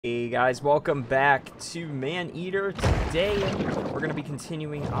Hey guys, welcome back to Maneater. Today we're going to be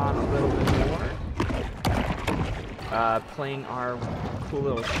continuing on a little bit more, playing our cool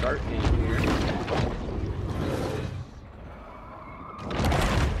little shark game here.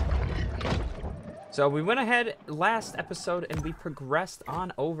 So we went ahead last episode and we progressed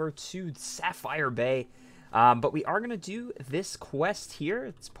on over to Sapphire Bay, but we are going to do this quest here.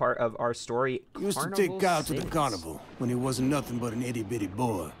 It's part of our story. He used to take God to the carnival when he wasn't nothing but an itty-bitty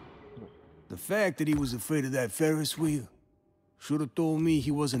boy. The fact that he was afraid of that Ferris wheel should have told me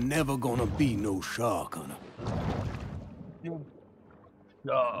he wasn't never gonna be no shark hunter.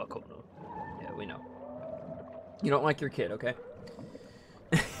 Shark hunter. Yeah, we know. You don't like your kid, okay?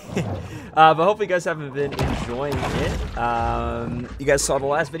 But hopefully you guys haven't been enjoying it. You guys saw the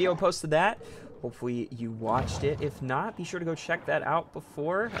last video, posted that. Hopefully you watched it. If not, be sure to go check that out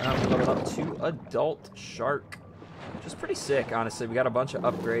before. We leveled up to Adult Shark, which is pretty sick, honestly. We got a bunch of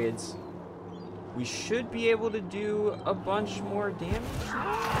upgrades. We should be able to do a bunch more damage.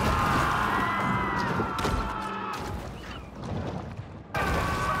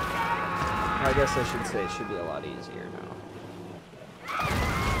 I guess I should say it should be a lot easier now.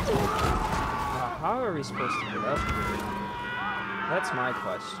 How are we supposed to get up here? That's my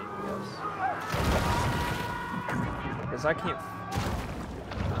question, I guess. Because I can't...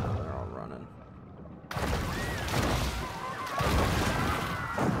 Oh, they're all running.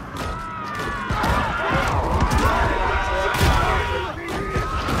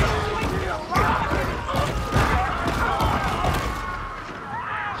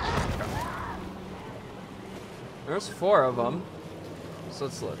 There's 4 of them. So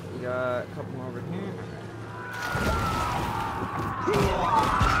let's look. We got a couple more over here.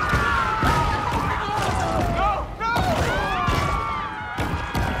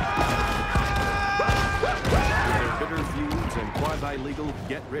 Bitter feuds and quasi-legal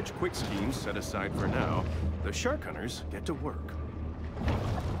get-rich-quick schemes set aside for now, the shark hunters get to work.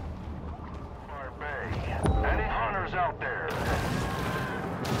 Sapphire Bay. Any hunters out there?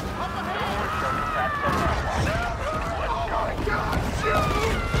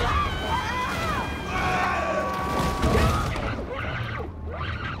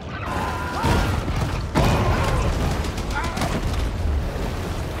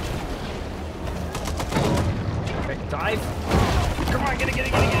 Okay, dive. Come on, get it.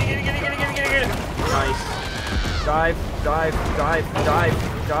 Nice. Dive.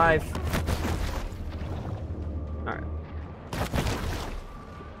 Alright.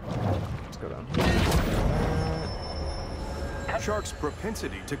 Let's go down here. Sharks'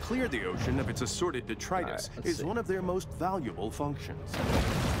 propensity to clear the ocean of its assorted detritus is one of their most valuable functions.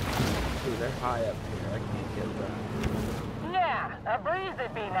 Ooh, they're high up here. I can't get that. Yeah, a breeze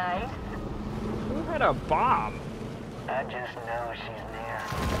would be nice. Who had a bomb? I just know she's near.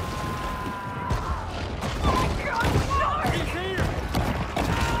 He's here!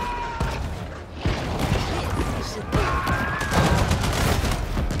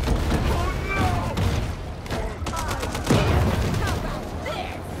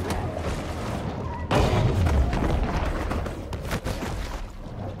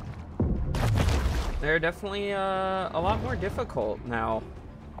 They're definitely a lot more difficult now.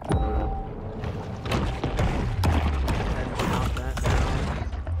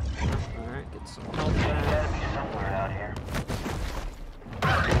 Alright, get some health back. Gotta be somewhere out here.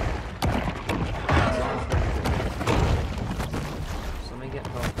 So let me get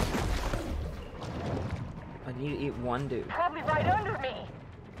help. I need to eat one dude. Probably right under me.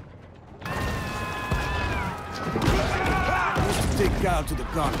 He used to take God to the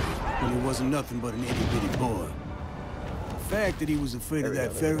carnival when he wasn't nothing but an itty-bitty boy. The fact that he was afraid of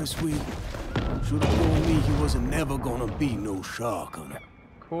that Ferris wheel should have told me he wasn't never gonna be no shark hunter.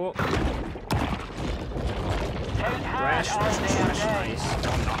 Cool. Trash, Nice.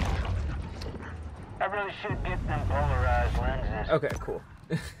 I really should get them polarized lenses. Okay, cool.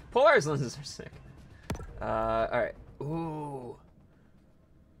 Polarized lenses are sick. Alright. Ooh.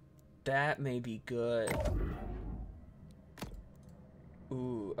 That may be good.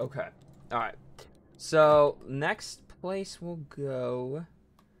 Ooh, okay. Alright. So, next place we'll go.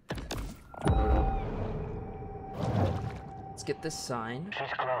 Let's get this sign.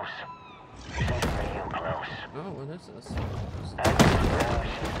 She's close. She's real close. Oh, what is this? I just know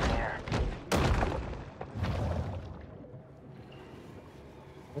she's near.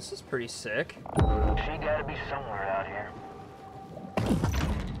 This is pretty sick. She gotta be somewhere out here.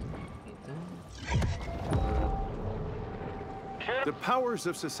 The powers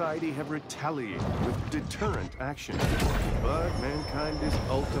of society have retaliated with deterrent action. But mankind is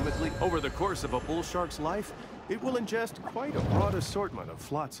ultimately, over the course of a bull shark's life, It will ingest quite a broad assortment of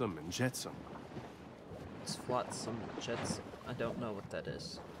flotsam and jetsam. It's flotsam, jetsam. I don't know what that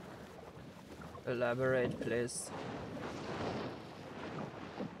is. Elaborate, please.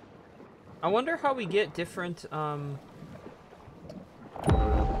 I wonder how we get different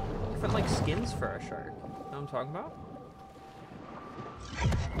like skins for our shark. You know what I'm talking about?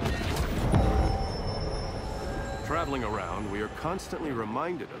 Traveling around, we are constantly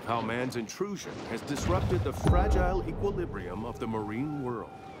reminded of how man's intrusion has disrupted the fragile equilibrium of the marine world.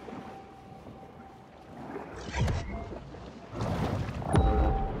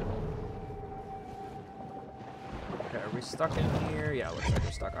 Okay, are we stuck in here? Yeah, looks like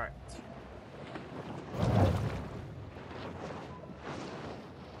we're stuck. Alright.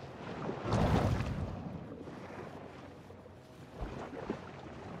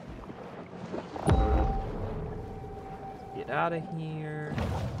 Get out of here.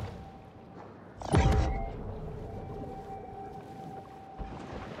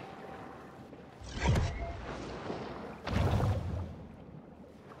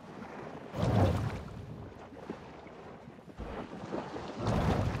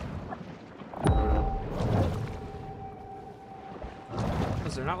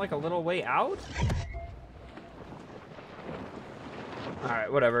 Is there not like a little way out?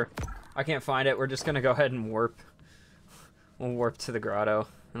 Alright, whatever. I can't find it. We're just gonna go ahead and warp. We'll warp to the grotto,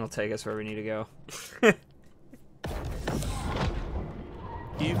 and it'll take us where we need to go.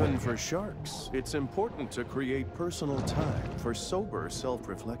 Even for sharks, it's important to create personal time for sober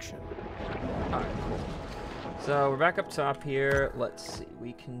self-reflection. Alright, cool. So we're back up top here. Let's see.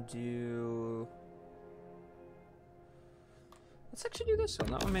 We can do... Let's actually do this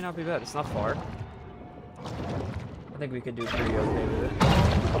one. That one may not be bad. It's not far. I think we could do pretty okay with it.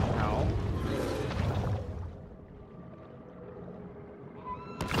 No.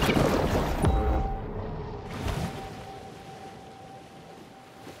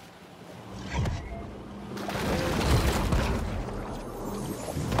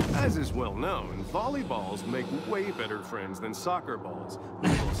 As is well known, volleyballs make way better friends than soccer balls. They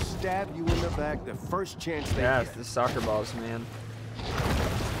will stab you in the back the first chance they Yeah, get. it's the soccer balls, man.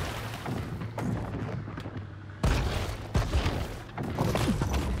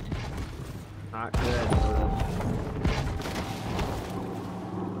 Not good.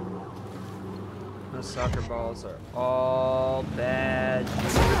 Those soccer balls are all bad.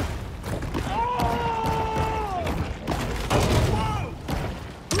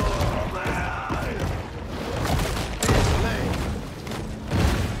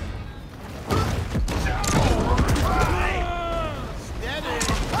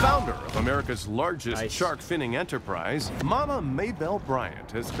 Founder of America's largest Nice. shark finning enterprise, Mama Maybelle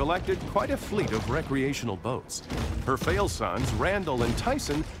Bryant has collected quite a fleet of recreational boats. Her fail sons, Randall and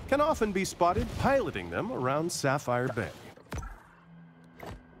Tyson, can often be spotted piloting them around Sapphire Bay.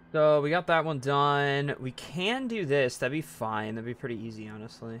 So we got that one done. We can do this. That'd be fine. That'd be pretty easy,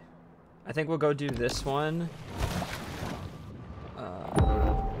 honestly. I think we'll go do this one.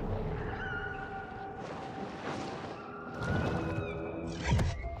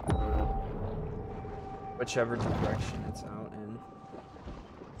 Whichever direction it's out in.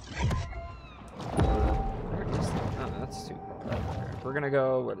 Where is that? Oh, that's too far. Okay. We're gonna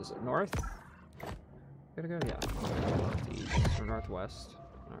go, what is it, north? Gonna go, yeah. Northeast or northwest.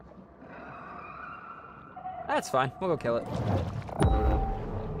 Alright. That's fine. We'll go kill it.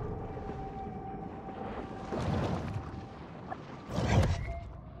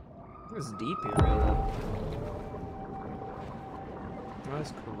 This is deep here, really.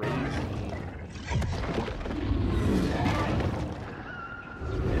 That's crazy.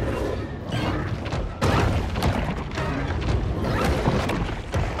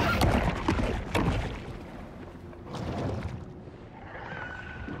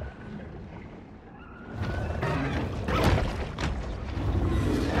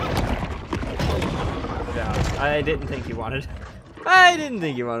 I didn't think you wanted. I didn't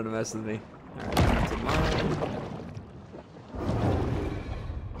think you wanted to mess with me. Alright, that's a mine.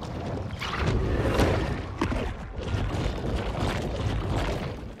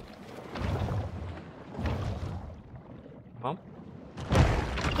 Well.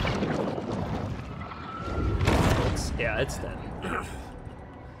 Yeah, it's dead.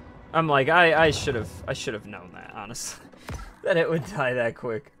 I'm like, I should have known that, honestly. That it would die that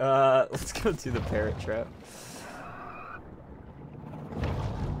quick. Let's go do the parrot trap.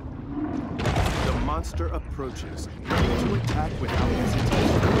 The monster approaches, ready to attack without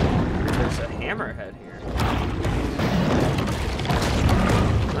hesitation. There's a hammerhead here.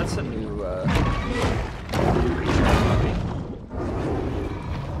 That's a new,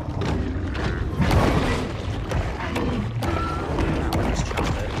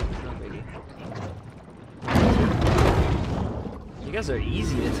 guys are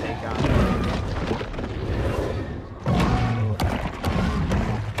easy to take on.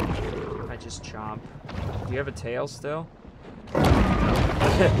 If I just chomp. Do you have a tail still?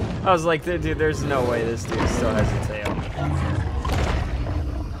 I was like, dude, there's no way this dude still has a tail.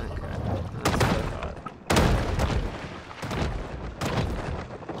 Okay, that's what I thought.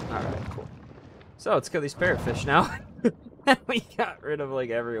 Alright, cool. So, let's kill these parrotfish now. We got rid of,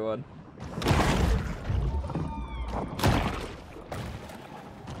 like, everyone.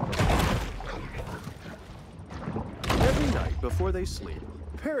 Every night before they sleep,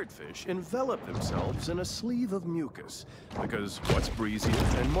 parrotfish envelop themselves in a sleeve of mucus, because what's breezier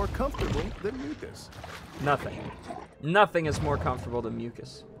and more comfortable than mucus? Nothing. Nothing is more comfortable than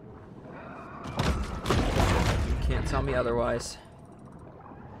mucus. You can't tell me otherwise.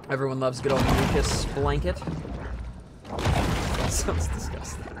 Everyone loves good old mucus blanket. That sounds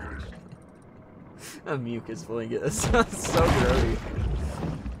disgusting. A mucus blanket. That sounds so grody.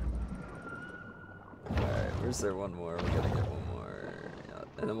 Alright, where's there one more? We gotta get one more. Yeah,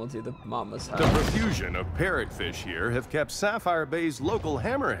 and then we'll do the mama's house. The profusion of parrotfish here have kept Sapphire Bay's local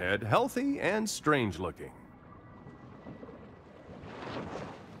hammerhead healthy and strange looking.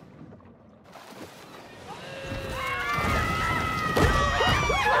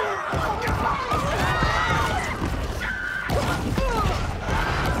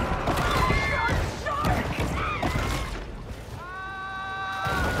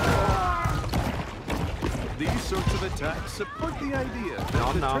 These sorts of attacks support the idea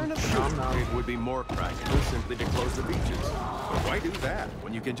that to turn a shark, it would be more practical simply to close the beaches. But why do that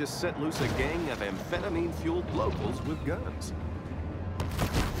when you can just set loose a gang of amphetamine-fueled locals with guns?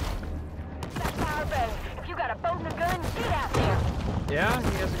 Sapphire Bay, if you got a boat and a gun, get out there. Yeah,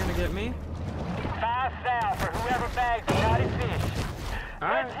 you guys are gonna get me? 5 south for whoever bags the naughty fish.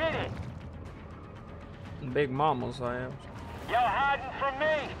 Alright. Let's hit it. Big mamas, I am. Y'all hiding from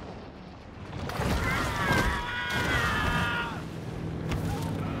me.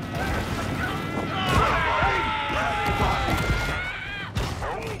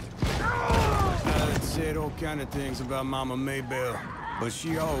 I'd said all kind of things about Mama Maybell, but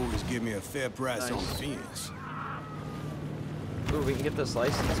she always give me a fair price on fins. Ooh, we can get this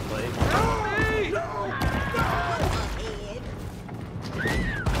license plate.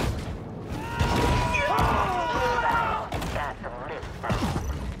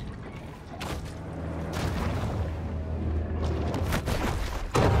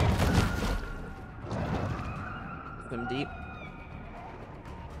 Swim deep.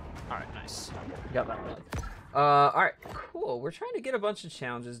 Alright, nice. Got that one. Alright, cool. We're trying to get a bunch of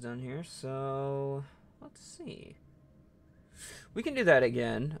challenges done here, so let's see. We can do that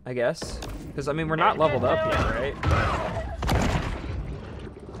again, I guess. Because, I mean, we're not leveled up yet, right?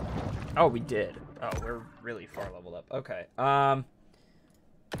 Oh, we did. Oh, we're really far leveled up. Okay.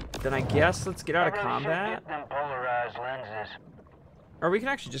 Then I guess let's get out of combat. Get them polarized lenses. Or we can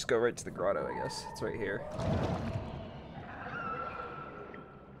actually just go right to the grotto, I guess. It's right here.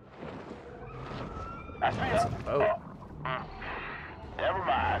 I see ya. Oh. Never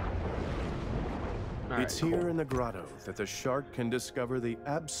mind. It's here in the grotto that the shark can discover the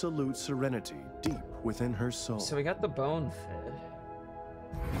absolute serenity deep within her soul. So we got the bone fid.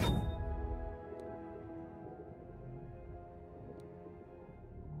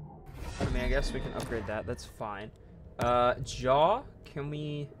 I mean, I guess we can upgrade that. That's fine. Jaw, can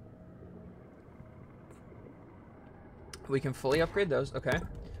we... We can fully upgrade those. Okay.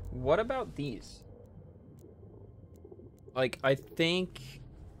 What about these? Like, I think...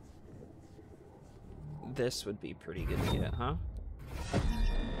 This would be pretty good to get, huh?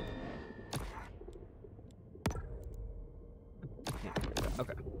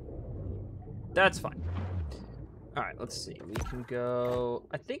 Okay. That's fine. Alright, let's see. We can go...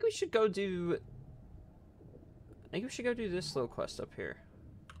 I think we should go do... this little quest up here.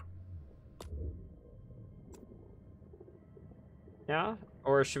 Yeah?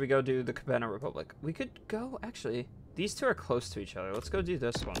 Or should we go do the Cabana Republic? We could go... Actually, these two are close to each other. Let's go do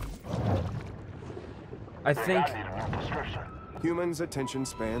this one. I think... Humans' attention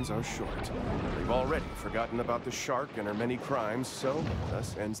spans are short. They've already forgotten about the shark and her many crimes, so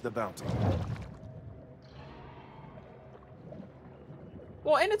thus ends the bounty.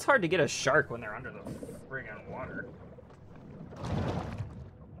 Well, and it's hard to get a shark when they're under the friggin' water.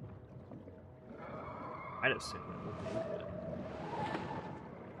 I'd assume it would be,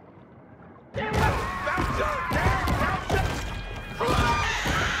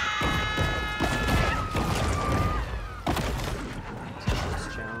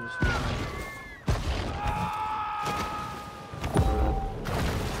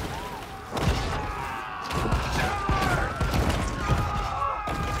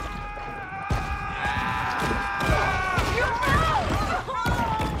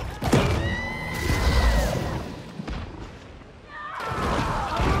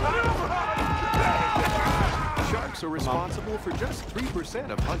 sharks are responsible for just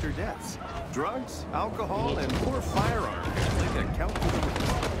 3% of hunter deaths. Drugs, alcohol, and poor firearm handling account for the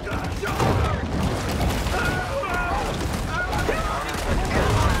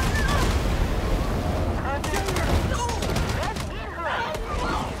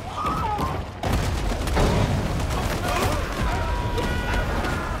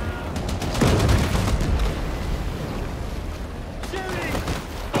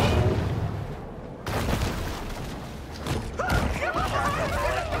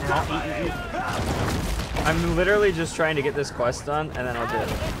I'm literally just trying to get this quest done, and then I'll do it.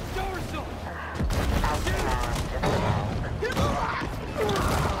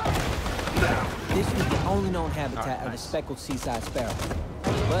 This is the only known habitat of the speckled seaside sparrow.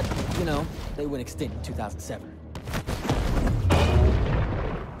 But, you know, they went extinct in 2007.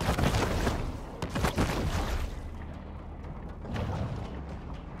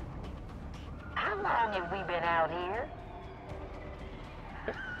 How long have we been out here?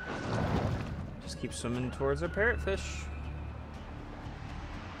 Just keep swimming towards our parrotfish.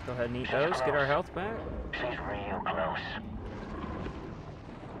 Go ahead and eat those, get our health back. She's real close.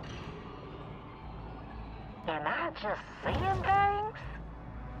 Am I just seeing things?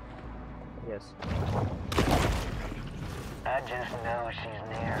 Yes. I just know she's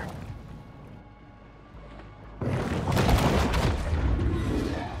near.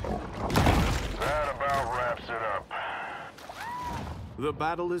 That about wraps it up. The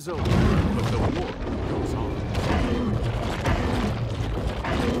battle is over, but the war goes on.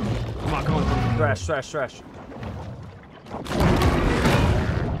 Come on, come on. Thrash, thrash, thrash.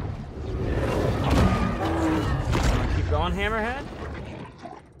 Keep going, Hammerhead?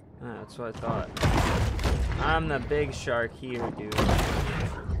 Ah, that's what I thought. I'm the big shark here, dude.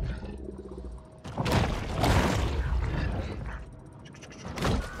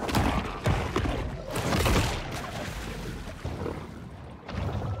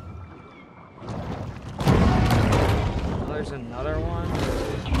 There's another one.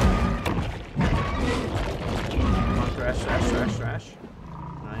 Come on, thrash, thrash, thrash, thrash.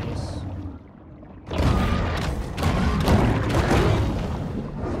 Nice.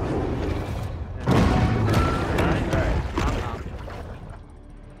 Alright, nom.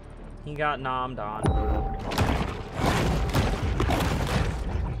 He got nommed on.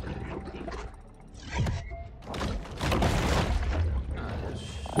 There's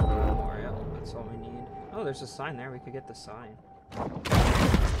one more, yep, that's all we need. Oh, there's a sign there. We could get the sign. Nice,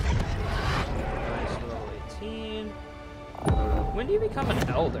 level 18. When do you become an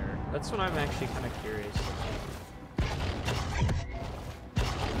elder? That's what I'm actually kind of curious.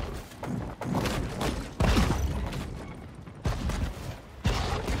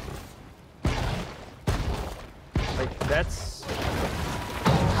 Like, that's...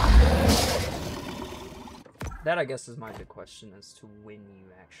 That, I guess, is my big question as to when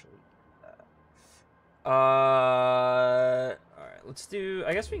you actually... Alright, let's do...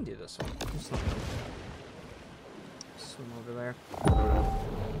 I guess we can do this one. Swim over there.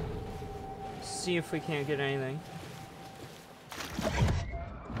 See if we can't get anything.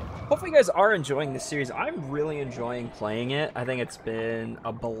 Hopefully you guys are enjoying this series. I'm really enjoying playing it. I think it's been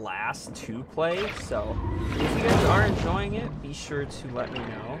a blast to play. So, if you guys are enjoying it, be sure to let me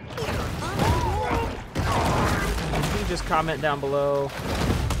know. You can just comment down below.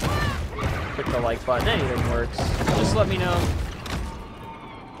 Click the like button, anything works. Just let me know.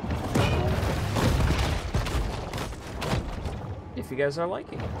 If you guys are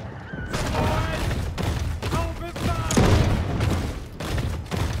liking it.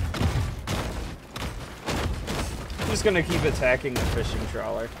 I'm just gonna keep attacking the fishing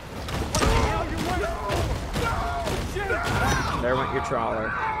trawler. There went your trawler.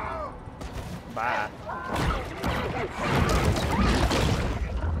 Bye.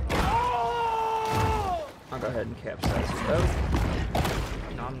 I'll go ahead and capsize the boat.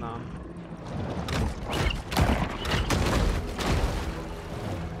 Nom nom.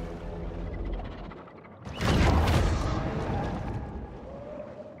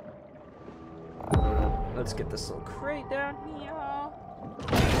 Let's get this little crate down here.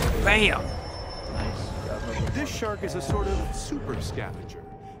 Bam! Nice. This shark is a sort of super scavenger,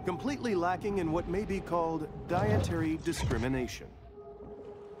 completely lacking in what may be called dietary discrimination.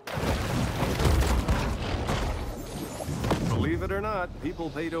 Believe it or not, people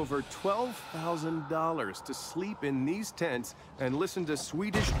paid over $12,000 to sleep in these tents and listen to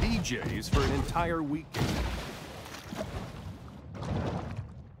Swedish DJs for an entire weekend.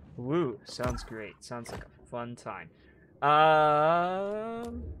 Woo, sounds great. Sounds like a fun time.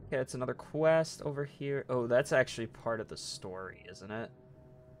 Okay, it's another quest over here. Oh, that's actually part of the story, isn't it?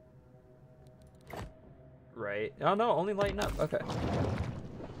 right? Oh no, only lighten up. Okay.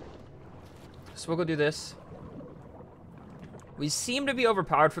 So we'll go do this. We seem to be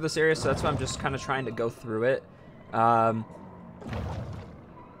overpowered for this area, so that's why I'm just kind of trying to go through it. I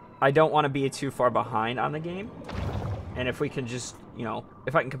don't want to be too far behind on the game. And if we can just, you know,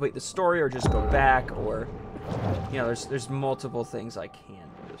 if I can complete the story or just go back, or, you know, there's multiple things I can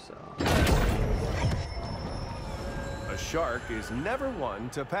do, so. A shark is never one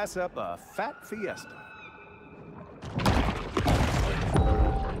to pass up a fat fiesta.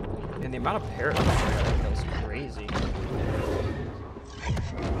 And the amount of parrots that was crazy.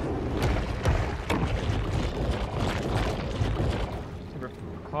 Rip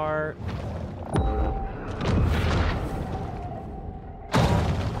them apart.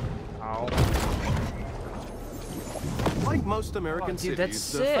 Ow. Like most American Dude, that's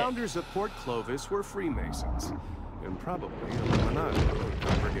cities, the sick. founders of Port Clovis were Freemasons, and probably Illuminati, who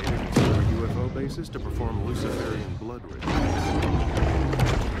congregated in secret UFO bases to perform Luciferian blood rituals.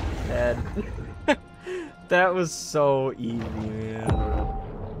 Dead. That was so easy, man.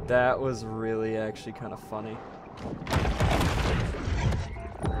 That was really actually kind of funny.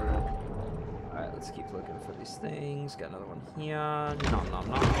 Alright, let's keep looking for these things. Got another one here. Nom nom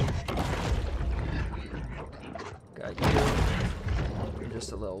nom. Got you.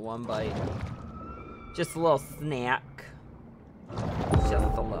 Just a little one bite. Just a little snack. Just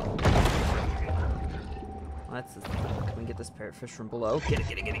a little. Let's just, can we get this parrotfish from below? Get it,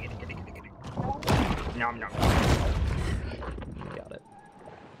 get it, get it, get it, get it, get it, get it. Nom nom. Got it.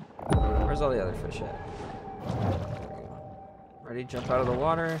 Where's all the other fish at? There we go. Ready to jump out of the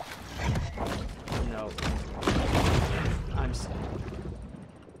water? No. I'm sad.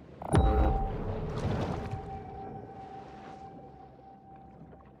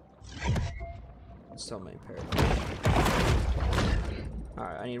 So many parrotfish.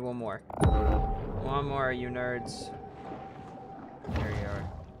 Alright, I need one more. One more, you nerds. There you are.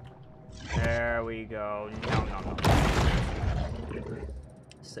 There we go. No, no, no.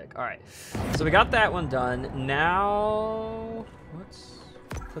 Sick. Alright. So we got that one done. Now...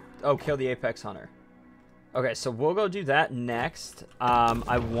 Oh, kill the Apex Hunter. Okay, so we'll go do that next.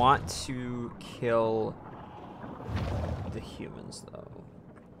 I want to kill the humans, though.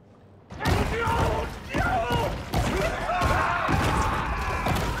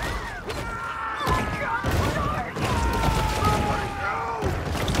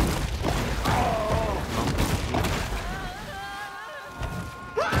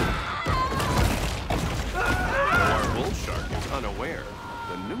 Unaware,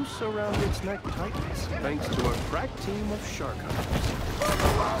 the noose around its neck tightens thanks to a crack team of shark hunters.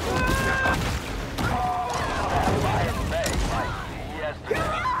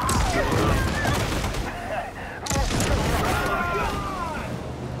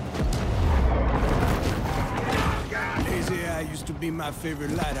 Lazy Eye used to be my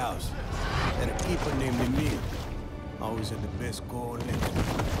favorite lighthouse. Had a keeper named Emil. Always had the best gold left.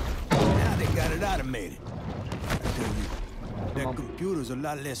 Now they got it automated. I tell you. That computer's a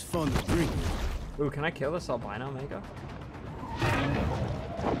lot less fun to drink with. Ooh, can I kill this albino mako?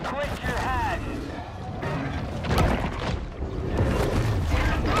 Quit your hat!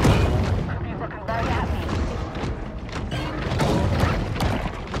 He's looking right at me.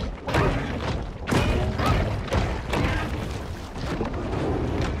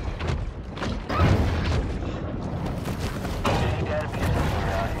 You gotta be a sister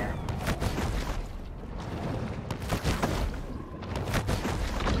out here.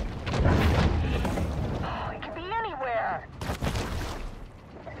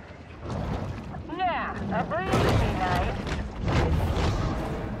 A breeze would be nice.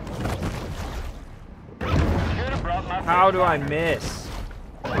 How do I miss?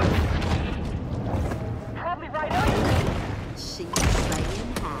 Probably right under me. She's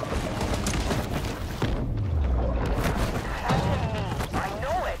playing high. That's me. I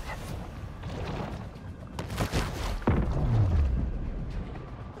know it.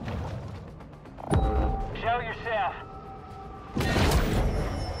 Show yourself.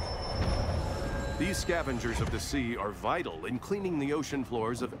 These scavengers of the sea are vital in cleaning the ocean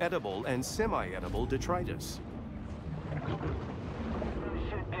floors of edible and semi-edible detritus.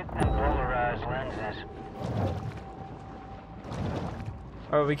 Should get them polarized lenses.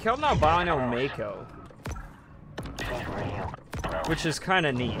 Oh, we killed an albino mako, which is kind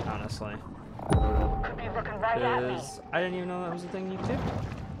of neat, honestly. Could be looking right at me. I didn't even know that was a thing you could do.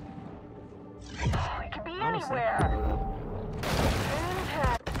 It could be Honestly. anywhere.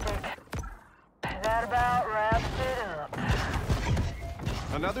 Fantastic. That about wraps it up.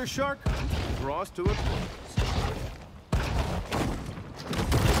 Another shark hunt draws to a close.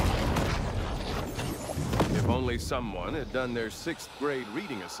 only someone had done their 6th grade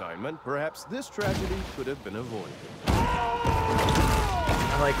reading assignment, perhaps this tragedy could have been avoided.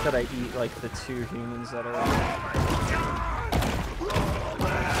 I like that I eat like the 2 humans that are.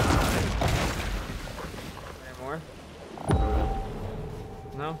 Any more?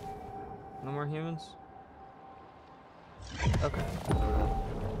 No? No more humans? Okay.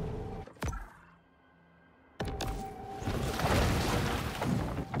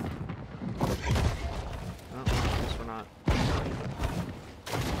 Oh, guess we're not.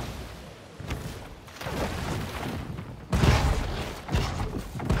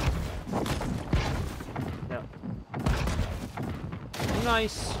 Yep.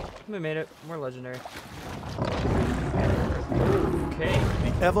 Nice. We made it. We're legendary. Okay.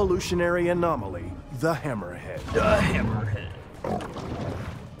 The evolutionary anomaly, the Hammerhead. The Hammerhead.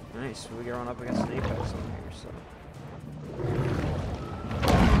 Nice. We're going up against the Apex on here, so.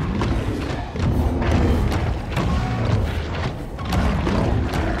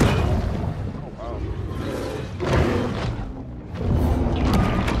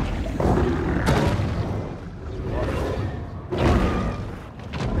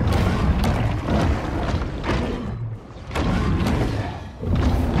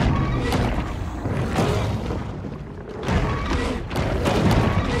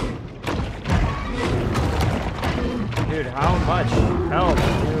 Dude, how much help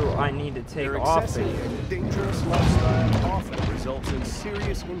do I need to take Their off excessive of you? and dangerous lifestyle often results in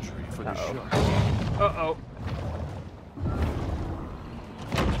serious injury for the shark. Uh-oh.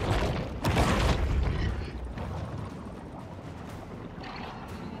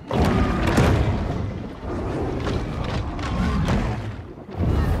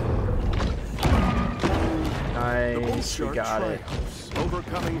 Nice, we got it.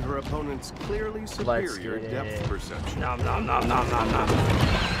 Overcoming her opponent's clearly superior get depth it. perception. Nom nom nom nom nom nom.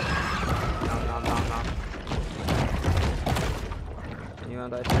 Nom nom nom nom. You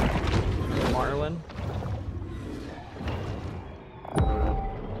want to Marlin?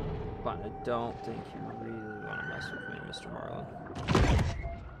 But I don't think you really want to mess with me, Mr. Marlin.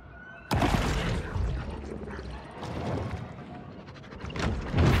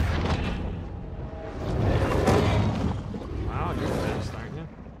 Wow, you're fast, aren't you?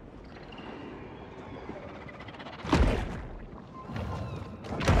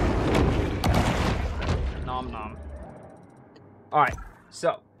 Nom nom. Alright,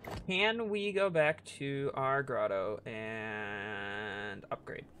 so can we go back to our grotto and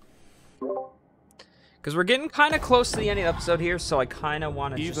upgrade? Because we're getting kind of close to the end of the episode here, so I kind of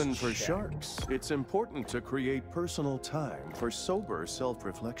want to just Even for check. sharks, it's important to create personal time for sober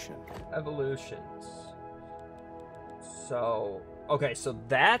self-reflection. Evolutions. So, okay, so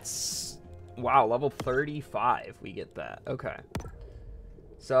that's, wow, level 35 we get that. Okay.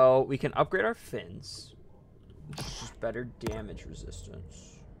 So we can upgrade our fins. Just better damage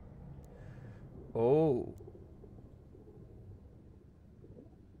resistance. Oh.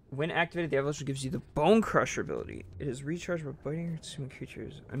 When activated, the evolution gives you the Bone Crusher ability. It is recharged by biting or consuming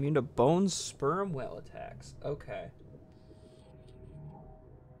creatures. Immune to bone sperm whale attacks. Okay.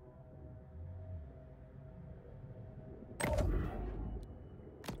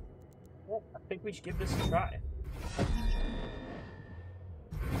 Well, I think we should give this a try.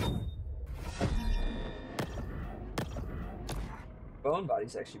 Bone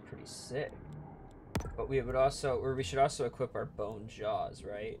body's actually pretty sick. But we would also, or we should also equip our bone jaws,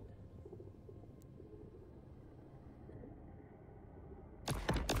 right?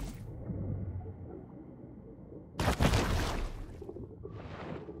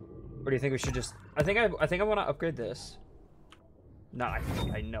 Or do you think we should just? I think I want to upgrade this. No,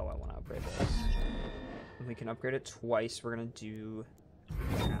 I know I want to upgrade this. And we can upgrade it twice. We're gonna do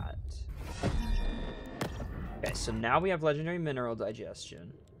that. Okay, so now we have legendary mineral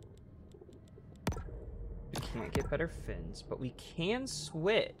digestion. We can't get better fins, but we can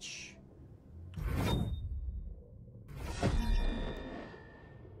switch.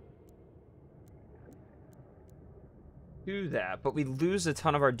 Do that, but we lose a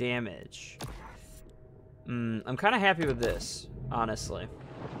ton of our damage. I'm kind of happy with this, honestly.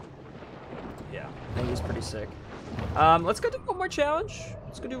 Yeah, I think he's pretty sick. Let's go do one more challenge.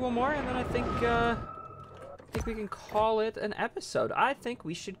 Let's go do one more, and then I think we can call it an episode. I think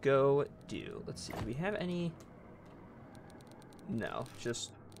we should go do. Let's see. Do we have any? No,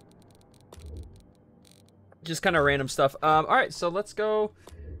 just kind of random stuff. All right, so let's go.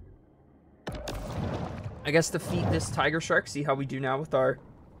 I guess defeat this tiger shark. See how we do now with our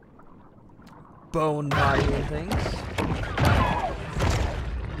bone body and things.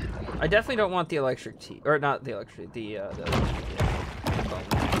 I definitely don't want the electric teeth, or not the electric, the bone.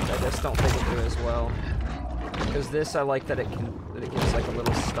 I just don't think it'll do as well. Because this, I like that it gives like a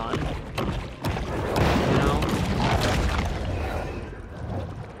little stun. You know?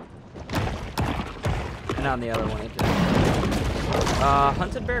 And on the other one it did.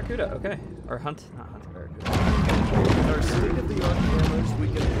 Hunted barracuda, okay. Or not hunted barracuda. With our state-of-the-art cameras, we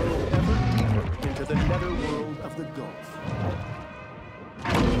can probe ever deeper into the netherworld of the Gulf.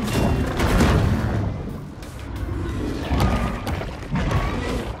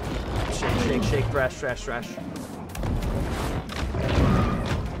 Shake, thrash.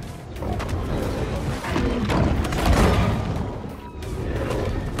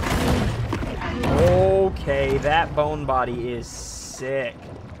 Okay, that bone body is sick.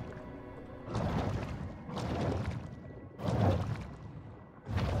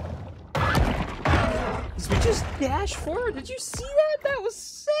 Did we just dash forward? Did you see that? That was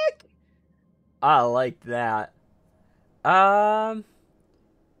sick. I like that.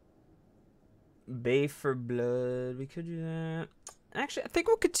 Bay for blood. We could do that. Actually, I think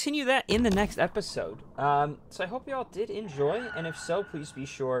we'll continue that in the next episode. So I hope you all did enjoy, and if so, please be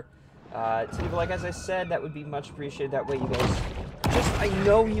sure to leave a like. As I said, that would be much appreciated. That way you guys I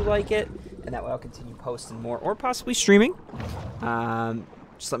know you like it, and that way I'll continue posting more, or possibly streaming.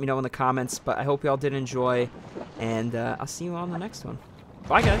 Just let me know in the comments, but I hope you all did enjoy, and I'll see you all in the next one.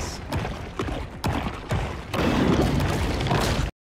 Bye, guys.